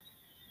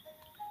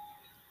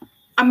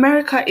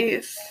America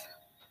is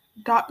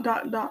dot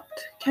dot dot.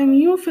 Can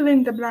you fill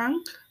in the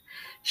blank?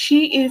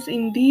 She is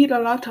indeed a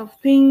lot of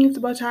things,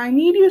 but I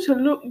need you to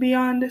look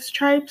beyond the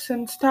stripes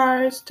and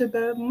stars to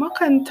the muck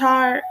and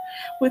tar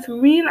with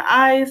real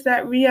eyes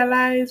that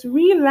realize,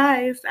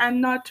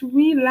 and not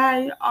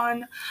rely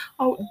on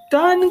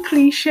outdone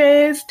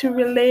cliches to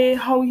relay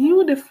how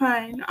you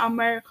define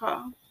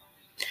America.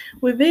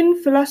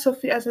 Within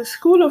philosophy as a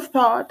school of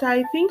thought,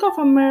 I think of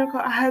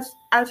America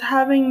as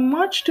having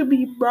much to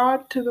be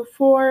brought to the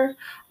fore,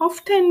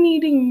 often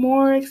needing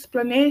more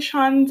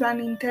explanations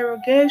and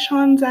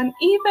interrogations, and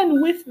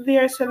even with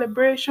their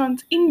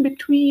celebrations in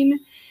between,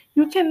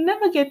 you can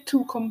never get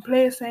too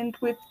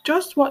complacent with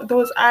just what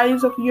those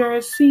eyes of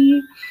yours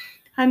see,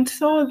 and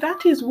so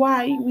that is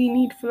why we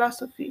need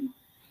philosophy.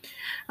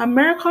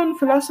 American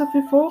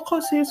philosophy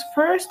focuses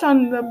first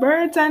on the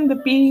birds and the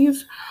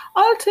bees,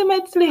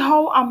 ultimately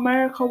how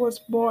America was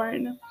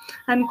born,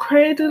 and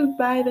cradled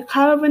by the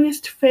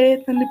Calvinist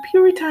faith and the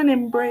Puritan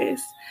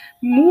embrace,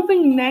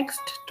 moving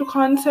next to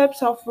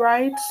concepts of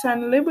rights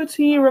and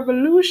liberty,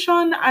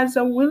 revolution as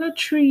a willow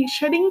tree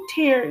shedding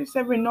tears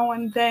every now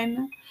and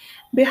then,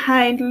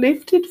 behind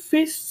lifted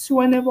fists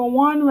whenever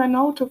one ran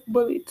out of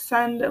bullets,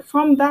 and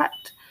from that,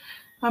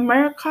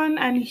 American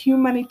and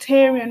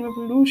humanitarian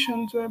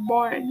revolutions were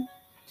born.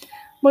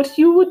 But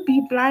you would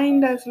be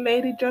blind as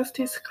Lady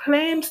Justice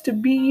claims to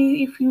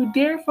be if you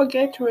dare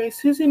forget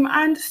racism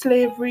and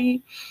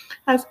slavery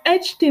as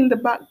etched in the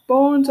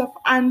backbones of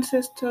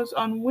ancestors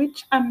on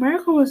which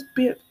America was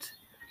built.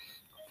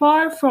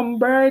 Far from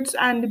birds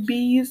and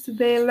bees,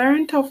 they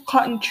learnt of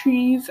cotton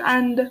trees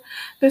and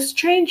the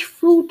strange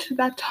fruit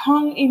that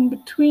hung in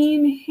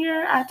between.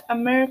 Here at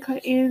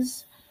America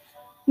is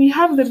we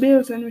have the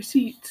bills and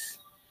receipts.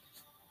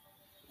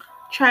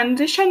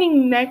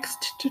 Transitioning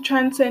next to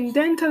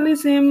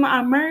Transcendentalism,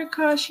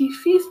 America, she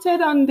feasted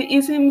on the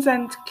isms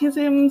and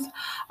schisms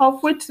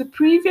of which the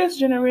previous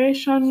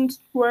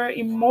generations were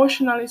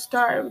emotionally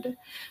starved,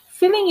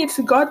 filling its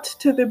gut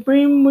to the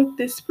brim with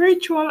the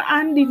spiritual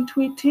and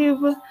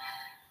intuitive.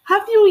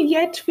 Have you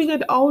yet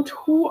figured out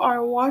who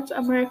or what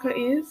America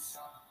is?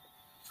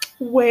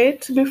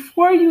 Wait,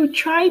 before you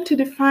try to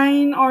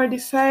define or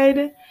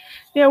decide,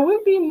 there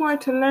will be more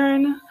to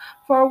learn,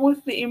 for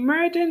with the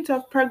emergence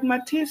of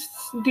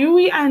pragmatists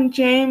Dewey and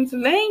James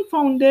laying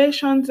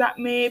foundations that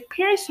may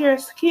pierce your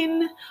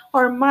skin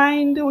or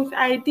mind with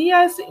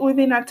ideas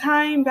within a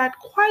time that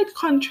quite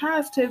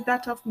contrasted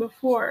that of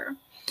before,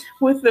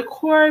 with the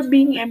core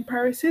being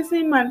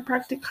empiricism and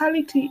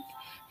practicality.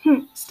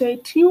 Stay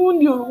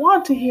tuned, you'll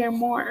want to hear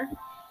more.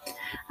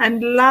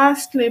 And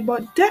lastly,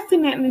 but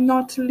definitely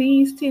not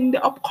least, in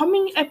the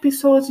upcoming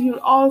episodes, you'll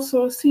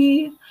also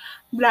see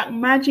Black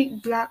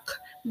Magic, Black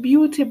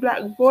Beauty,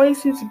 Black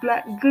Voices,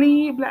 Black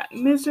Glee, Black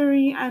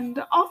Misery,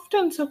 and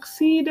often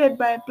succeeded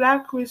by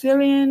Black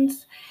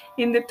Resilience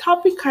in the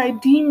topic I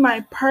deem my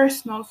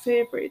personal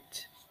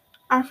favorite,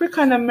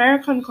 African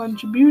American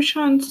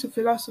contributions to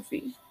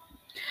philosophy.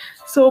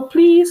 So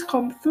please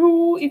come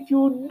through if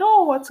you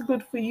know what's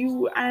good for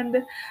you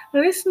and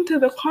listen to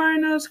the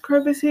corners,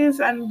 crevices,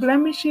 and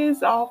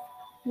blemishes of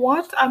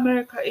what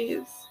America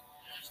is.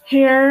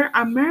 Here,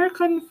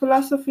 American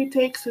philosophy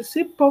takes a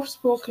sip of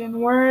spoken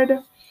word.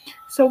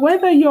 So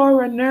whether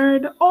you're a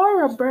nerd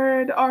or a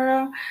bird or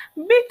a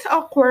bit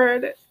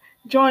awkward,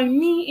 join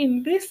me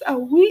in this a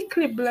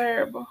weekly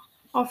blurb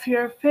of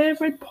your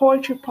favorite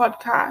poetry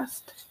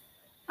podcast.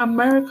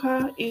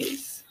 America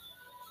is.